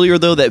say earlier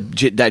though that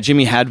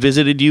Jimmy had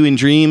visited you in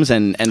dreams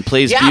and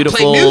plays Yeah, I play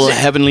beautiful music.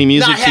 heavenly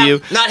music Not to have-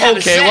 you? not having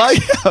okay, sex.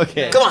 why?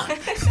 Okay. Come on.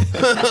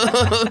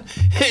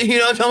 You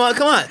know what I'm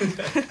talking about?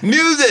 Come on.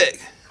 Music.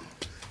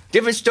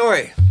 Different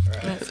story.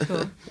 That's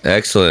cool.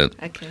 Excellent.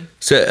 Okay.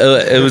 So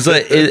it was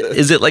like,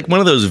 is it like one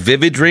of those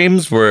vivid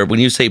dreams where when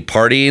you say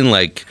partying,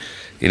 like,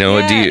 you know,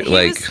 Yeah, do you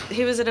like?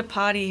 he was at a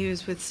party. He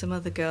was with some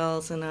other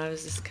girls, and I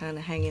was just kind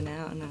of hanging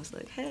out. And I was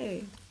like,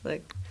 "Hey,"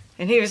 like,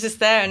 and he was just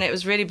there, and it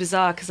was really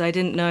bizarre because I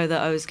didn't know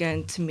that I was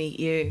going to meet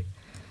you.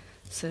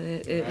 So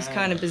it was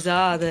kind of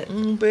bizarre that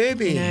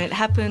baby. you know, it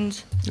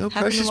happened. Oh, happened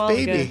precious a while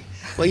baby. ago.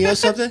 Well, you know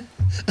something?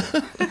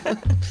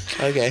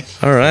 Okay.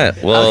 All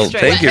right. Well,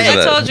 Straight. thank you for I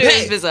that. told you it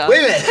was bizarre.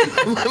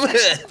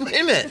 Wait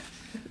a minute.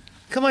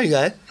 Come on, you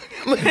guys.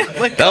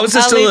 That was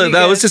just I'll leave you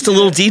that was guys. just a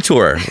little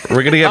detour.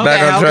 We're gonna get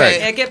back on track.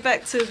 Yeah, get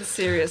back to the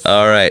serious.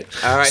 All right.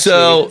 All right,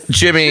 So,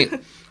 Jimmy,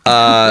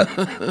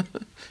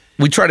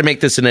 we try to make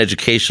this an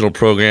educational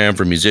program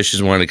for musicians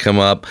who want to come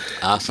up.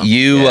 Awesome.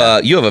 You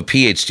you have a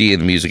PhD in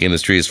the music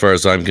industry, as far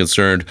as I'm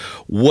concerned.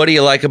 What do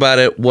you like about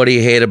it? What do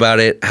you hate about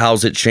it?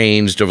 How's it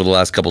changed over the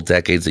last couple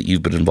decades that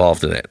you've been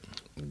involved in it?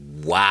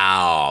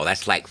 Wow,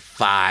 that's like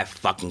 5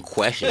 fucking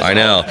questions. I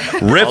know.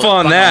 Riff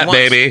on that, once.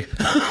 baby.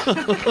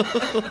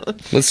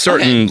 Let's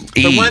start in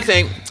E. For one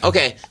thing,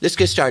 okay, let's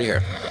get started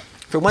here.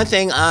 For one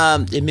thing,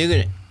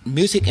 the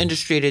music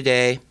industry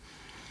today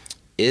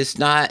is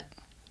not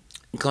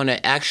going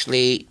to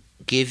actually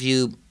give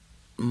you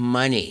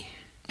money.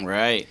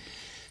 Right.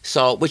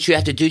 So what you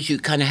have to do is you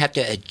kind of have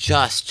to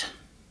adjust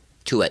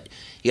to it.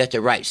 You have to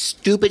write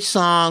stupid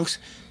songs,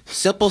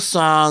 simple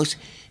songs,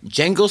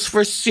 jingles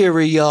for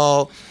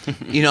cereal,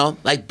 you know,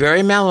 like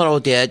Barry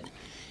Manilow did,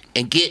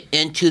 and get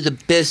into the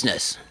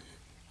business.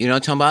 You know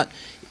what I'm talking about?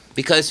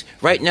 Because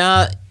right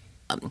now,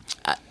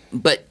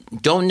 but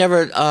don't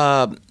never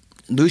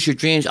lose your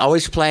dreams.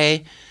 Always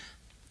play.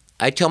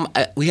 I tell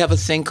them, we have a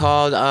thing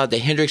called the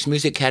Hendrix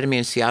Music Academy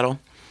in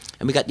Seattle,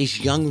 and we got these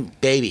young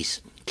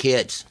babies,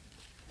 kids,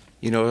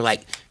 you know,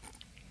 like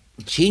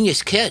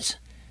genius kids,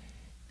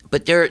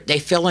 but they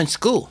fail in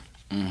school.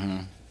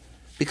 Mm-hmm.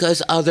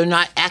 Because they're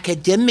not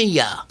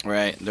academia.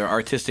 Right. They're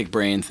artistic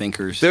brain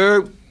thinkers.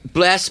 They're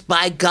blessed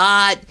by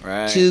God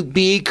to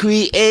be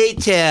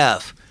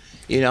creative,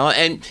 you know,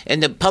 and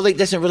the public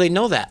doesn't really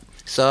know that.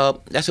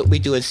 So that's what we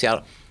do in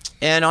Seattle.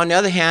 And on the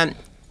other hand,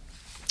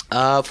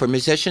 for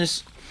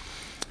musicians,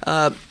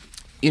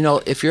 you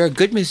know, if you're a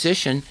good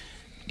musician,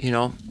 you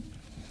know,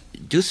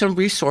 do some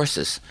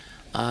resources.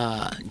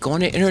 Go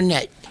on the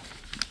internet,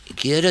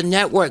 get a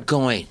network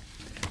going.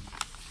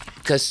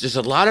 Because there's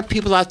a lot of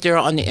people out there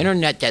on the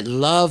internet that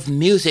love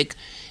music,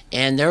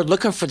 and they're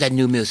looking for that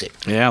new music.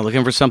 Yeah,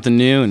 looking for something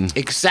new and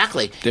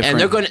Exactly.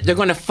 different. And they're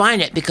going to find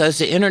it because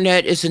the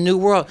internet is a new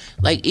world.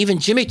 Like even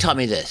Jimmy taught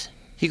me this.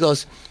 He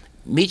goes,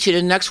 "Meet you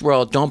in the next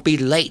world. Don't be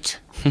late."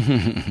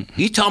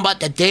 You talking about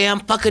the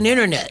damn fucking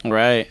internet?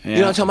 Right. Yeah. You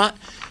know what I'm talking about?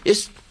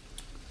 It's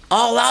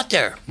all out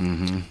there.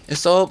 Mm-hmm. And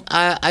so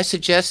I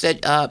suggest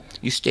that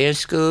you stay in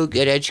school,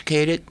 get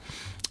educated,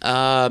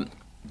 don't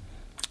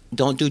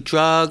do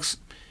drugs.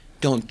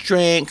 Don't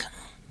drink.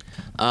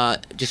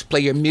 Just play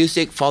your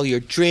music, follow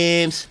your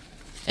dreams,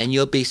 and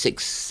you'll be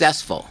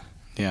successful.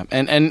 Yeah,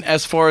 and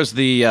as far as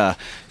the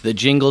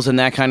jingles and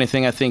that kind of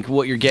thing, I think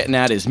what you're getting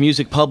at is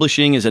music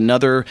publishing is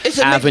another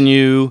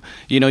avenue.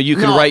 You know, you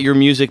can write your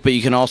music, but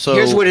you can also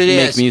Here's what it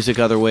make is. music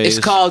other ways.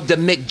 It's called the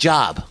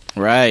McJob.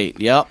 Right.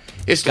 Yep.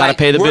 It's gotta like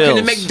pay the working bills.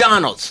 at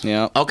McDonald's.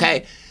 Yeah.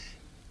 Okay.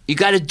 You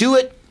got to do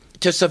it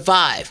to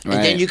survive, and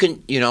then Right. you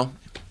can, you know.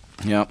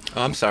 Yep.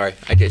 Oh, I'm sorry.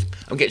 I'm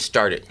getting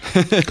started.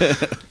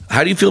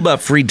 How do you feel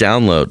about free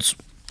downloads?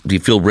 Do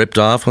you feel ripped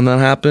off when that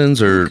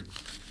happens, or?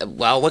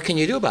 Well, what can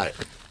you do about it?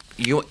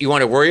 You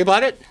want to worry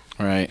about it?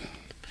 Right.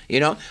 You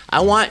know, I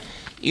want,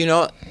 you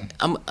know,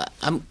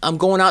 I'm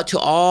going out to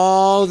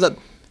all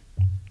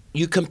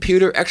you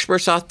computer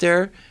experts out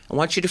there. I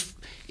want you to,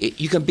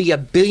 you can be a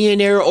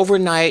billionaire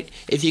overnight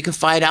if you can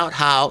find out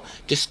how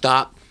to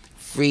stop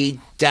free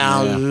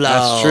downloads.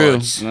 That's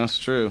true. That's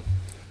true.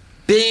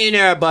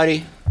 Billionaire,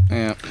 buddy.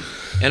 Yeah.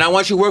 And I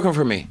want you working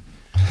for me.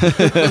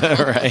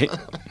 Right.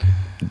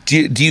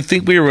 Do you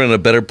think we were in a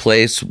better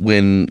place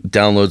when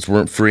downloads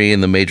weren't free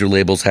and the major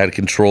labels had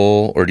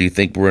control, or do you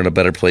think we're in a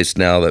better place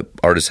now that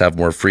artists have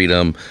more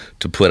freedom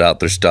to put out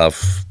their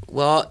stuff?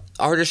 Well,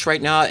 artists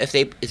right now, if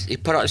they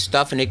put out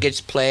stuff and it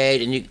gets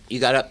played and you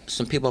got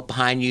some people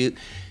behind you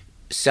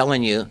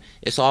selling you,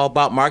 it's all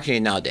about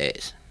marketing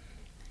nowadays.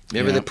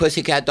 Remember the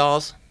Pussycat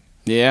Dolls?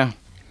 Yeah.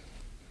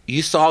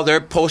 You saw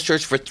their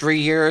posters for 3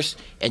 years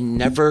and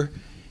never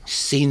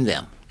seen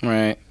them.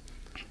 Right.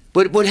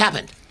 But what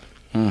happened?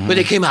 Mm-hmm. When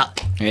they came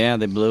out? Yeah,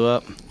 they blew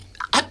up.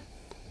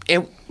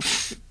 And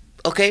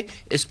okay,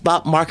 it's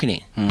about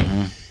marketing.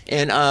 Mm-hmm.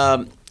 And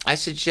I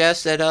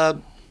suggest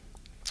that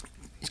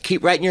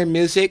keep writing your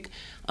music,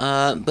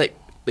 but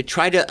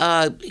try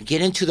to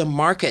get into the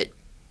market,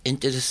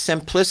 into the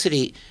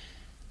simplicity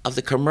of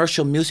the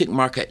commercial music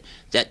market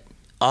that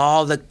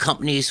all the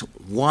companies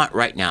want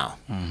right now.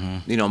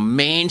 Mm-hmm. You know,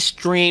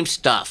 mainstream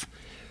stuff.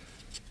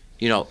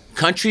 You know,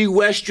 country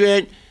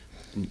western,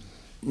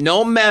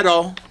 no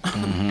metal,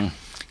 Mm-hmm.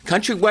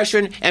 country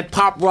western and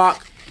pop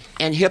rock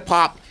and hip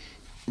hop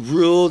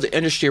rule the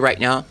industry right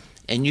now,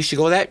 and you should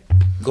go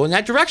in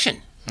that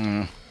direction.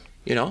 Mm.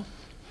 you know.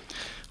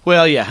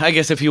 Well, yeah, I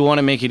guess if you want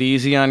to make it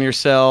easy on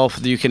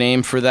yourself, you can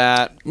aim for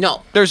that.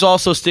 No. There's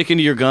also sticking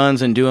to your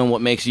guns and doing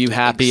what makes you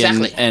happy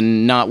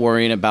and not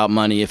worrying about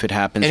money if it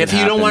happens. And if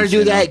you don't want to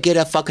do that, get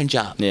a fucking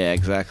job. Yeah,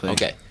 exactly.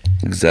 Okay.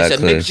 Exactly.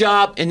 It's a MIG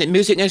job in the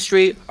music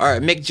industry or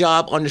a MIG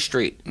job on the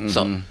street.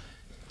 So you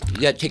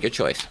got to take your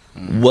choice.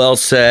 Well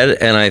said,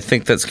 and I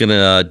think that's going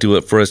to do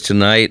it for us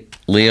tonight.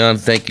 Leon,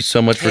 thank you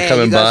so much for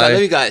coming you guys, by. I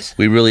love you guys.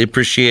 We really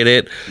appreciate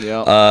it.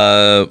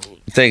 Yeah.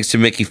 Thanks to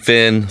Mickey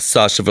Finn,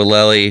 Sasha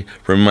Valelli,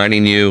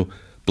 reminding you,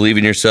 believe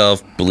in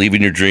yourself, believe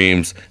in your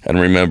dreams, and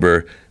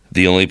remember,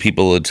 the only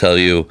people who tell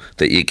you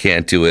that you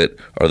can't do it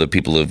are the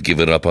people who have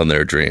given up on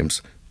their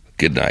dreams.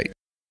 Good night.